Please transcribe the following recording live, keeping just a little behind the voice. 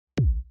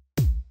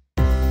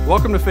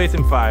Welcome to Faith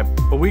in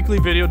 5, a weekly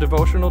video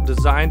devotional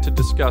designed to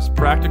discuss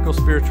practical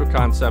spiritual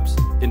concepts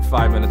in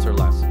 5 minutes or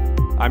less.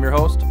 I'm your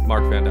host,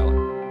 Mark Vandellen.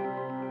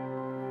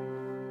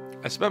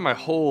 I spent my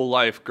whole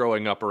life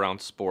growing up around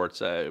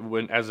sports.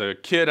 As a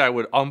kid, I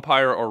would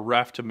umpire or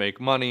ref to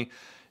make money.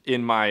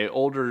 In my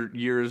older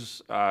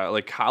years,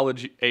 like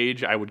college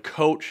age, I would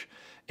coach.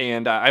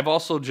 And I've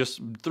also just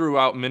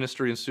throughout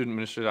ministry and student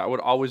ministry, I would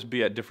always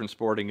be at different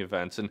sporting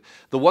events. And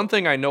the one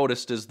thing I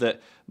noticed is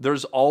that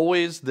there's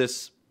always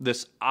this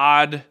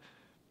odd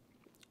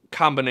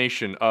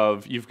combination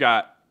of you've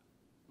got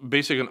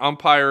basically an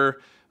umpire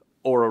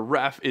or a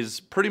ref is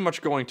pretty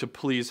much going to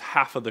please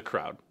half of the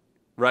crowd,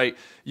 right?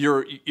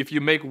 If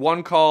you make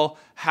one call,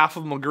 half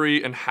of them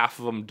agree and half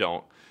of them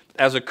don't.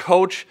 As a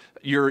coach,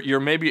 you're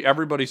maybe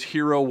everybody's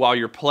hero while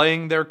you're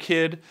playing their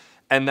kid,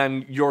 and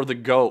then you're the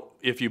GOAT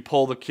if you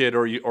pull the kid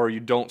or you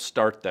don't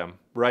start them,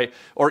 right?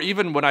 Or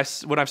even when I've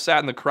sat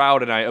in the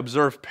crowd and I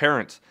observe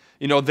parents,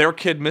 their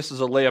kid misses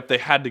a layup, they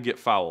had to get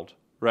fouled,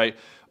 right?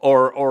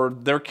 Or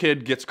their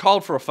kid gets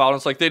called for a foul, and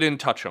it's like they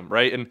didn't touch him,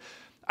 right? And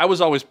I was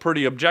always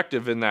pretty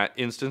objective in that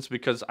instance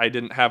because I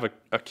didn't have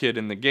a kid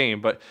in the game.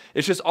 But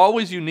it's just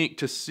always unique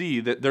to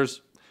see that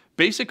there's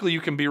basically you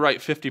can be right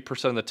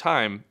 50% of the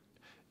time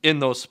in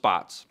those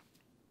spots.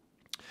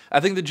 I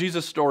think the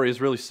Jesus story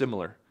is really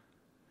similar.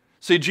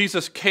 See,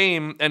 Jesus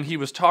came and he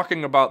was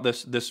talking about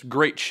this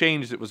great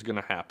change that was going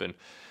to happen.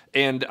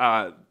 And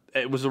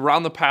it was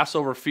around the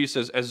Passover feast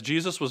as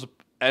Jesus was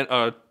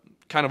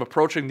kind of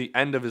approaching the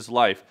end of his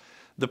life.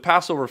 The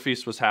Passover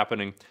feast was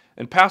happening.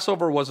 And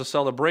Passover was a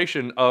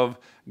celebration of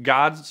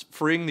God's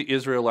freeing the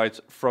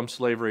Israelites from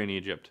slavery in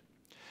Egypt.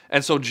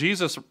 And so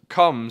Jesus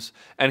comes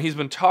and he's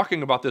been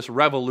talking about this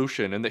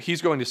revolution and that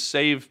he's going to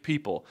save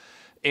people.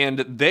 And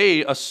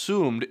they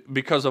assumed,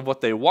 because of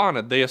what they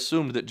wanted, they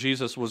assumed that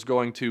Jesus was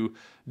going to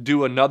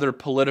do another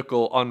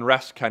political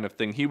unrest kind of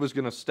thing. He was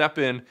going to step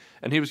in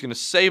and he was going to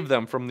save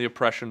them from the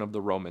oppression of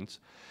the Romans.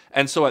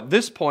 And so at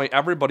this point,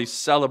 everybody's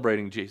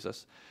celebrating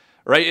Jesus,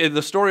 right?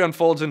 The story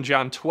unfolds in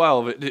John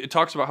 12. It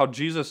talks about how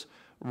Jesus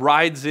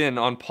rides in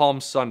on Palm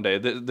Sunday.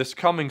 This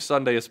coming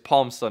Sunday is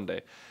Palm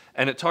Sunday.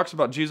 And it talks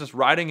about Jesus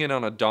riding in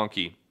on a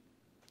donkey.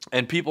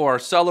 And people are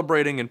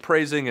celebrating and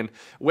praising and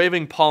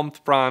waving palm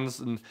fronds.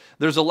 And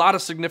there's a lot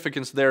of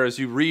significance there if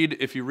you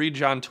read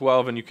John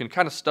 12 and you can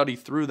kind of study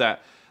through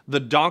that. The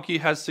donkey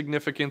has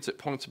significance. It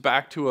points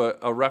back to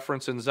a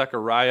reference in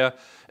Zechariah.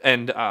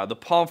 And the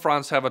palm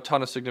fronds have a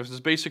ton of significance.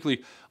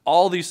 Basically,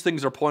 all these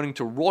things are pointing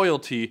to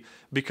royalty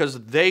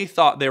because they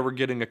thought they were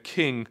getting a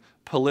king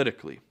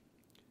politically.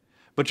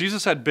 But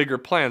Jesus had bigger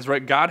plans,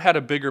 right? God had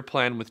a bigger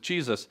plan with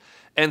Jesus.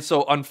 And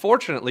so,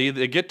 unfortunately,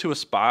 they get to a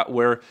spot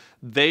where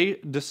they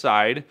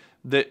decide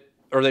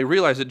or they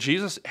realize that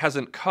Jesus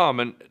hasn't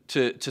come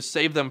to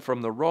save them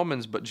from the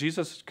Romans, but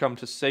Jesus has come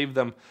to save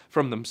them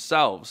from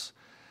themselves.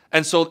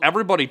 And so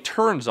everybody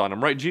turns on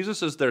him, right?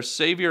 Jesus is their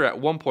savior at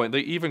one point. They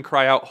even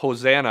cry out,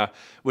 Hosanna,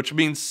 which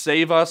means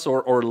save us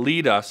or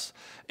lead us.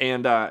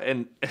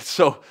 And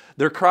so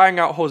they're crying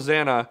out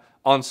Hosanna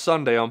on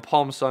Sunday, on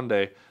Palm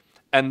Sunday.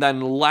 And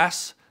then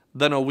less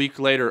than a week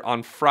later,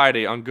 on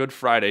Friday, on Good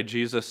Friday,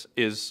 Jesus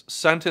is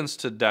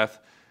sentenced to death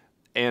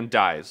and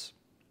dies.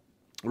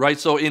 Right?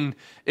 So in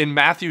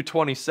Matthew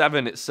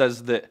 27, it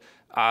says that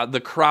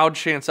the crowd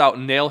chants out,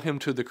 nail him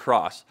to the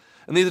cross.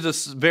 And these are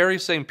the very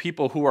same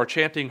people who are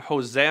chanting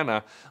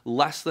Hosanna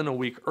less than a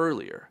week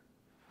earlier.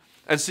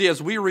 And see,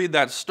 as we read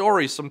that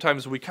story,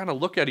 sometimes we kind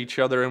of look at each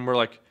other and we're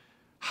like,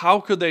 how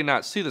could they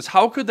not see this?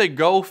 How could they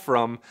go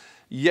from,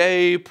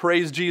 yay,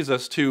 praise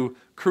Jesus, to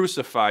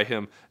crucify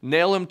him,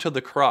 nail him to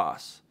the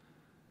cross?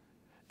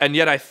 And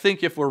yet I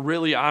think if we're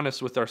really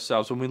honest with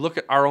ourselves, when we look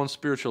at our own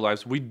spiritual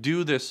lives, we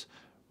do this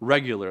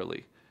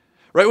regularly.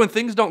 Right? When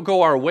things don't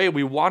go our way,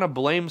 we want to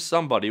blame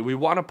somebody. We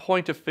want to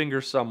point a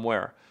finger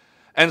somewhere.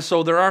 And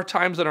so there are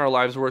times in our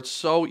lives where it's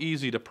so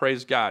easy to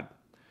praise God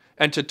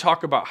and to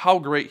talk about how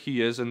great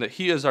he is and that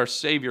he is our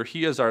Savior,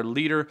 he is our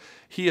leader,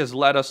 he has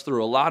led us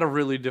through a lot of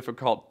really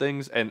difficult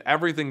things and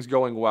everything's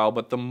going well.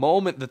 But the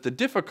moment that the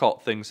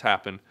difficult things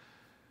happen,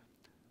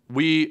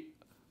 we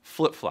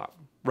flip-flop.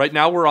 Right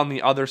now we're on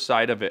the other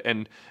side of it.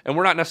 And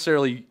we're not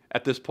necessarily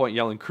at this point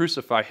yelling,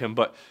 crucify him,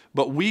 but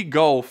we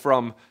go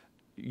from,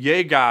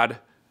 yay, God,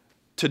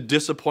 to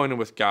disappointed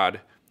with God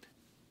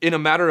in a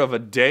matter of a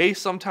day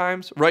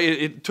sometimes, right?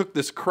 It took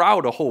this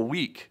crowd a whole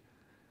week.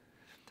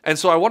 And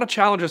so I want to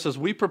challenge us as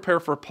we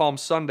prepare for Palm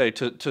Sunday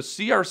to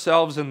see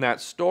ourselves in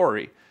that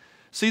story.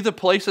 See the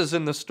places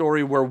in the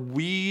story where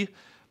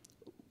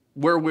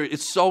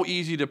it's so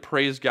easy to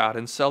praise God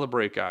and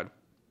celebrate God.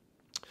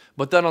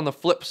 But then on the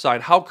flip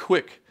side, how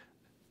quick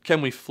can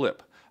we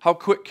flip? How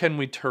quick can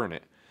we turn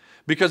it?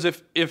 Because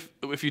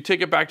if you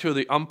take it back to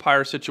the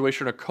umpire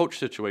situation or coach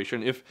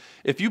situation,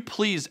 if you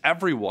please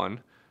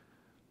everyone,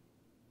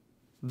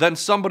 then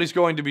somebody's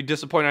going to be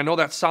disappointed. I know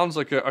that sounds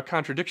like a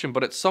contradiction,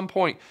 but at some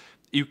point,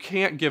 you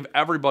can't give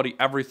everybody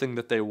everything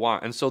that they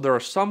want. And so there are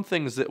some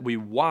things that we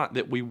want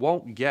that we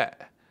won't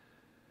get.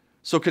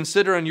 So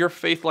consider in your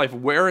faith life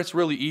where it's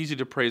really easy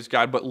to praise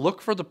God, but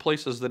look for the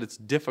places that it's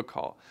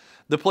difficult.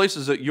 The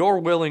places that you're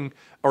willing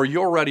or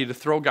you're ready to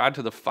throw God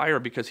to the fire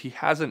because he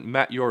hasn't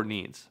met your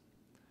needs.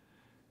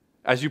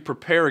 As you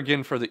prepare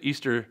again for the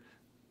Easter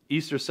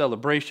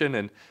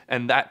celebration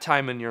and that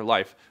time in your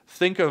life,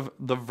 think of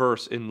the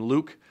verse in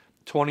Luke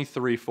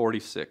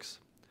 23:46.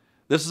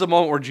 This is a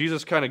moment where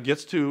Jesus kind of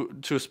gets to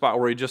a spot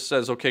where he just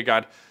says, okay,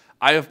 God,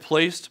 I have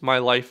placed my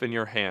life in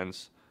your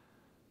hands.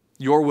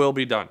 Your will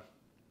be done.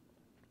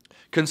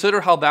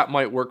 Consider how that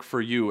might work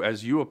for you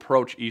as you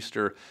approach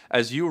Easter,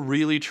 as you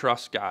really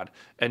trust God,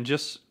 and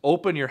just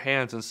open your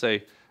hands and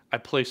say, I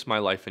place my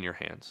life in your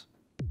hands.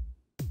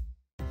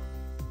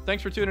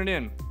 Thanks for tuning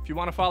in. If you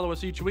want to follow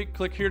us each week,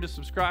 click here to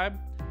subscribe.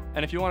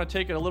 And if you want to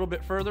take it a little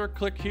bit further,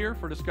 click here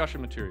for discussion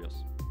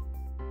materials.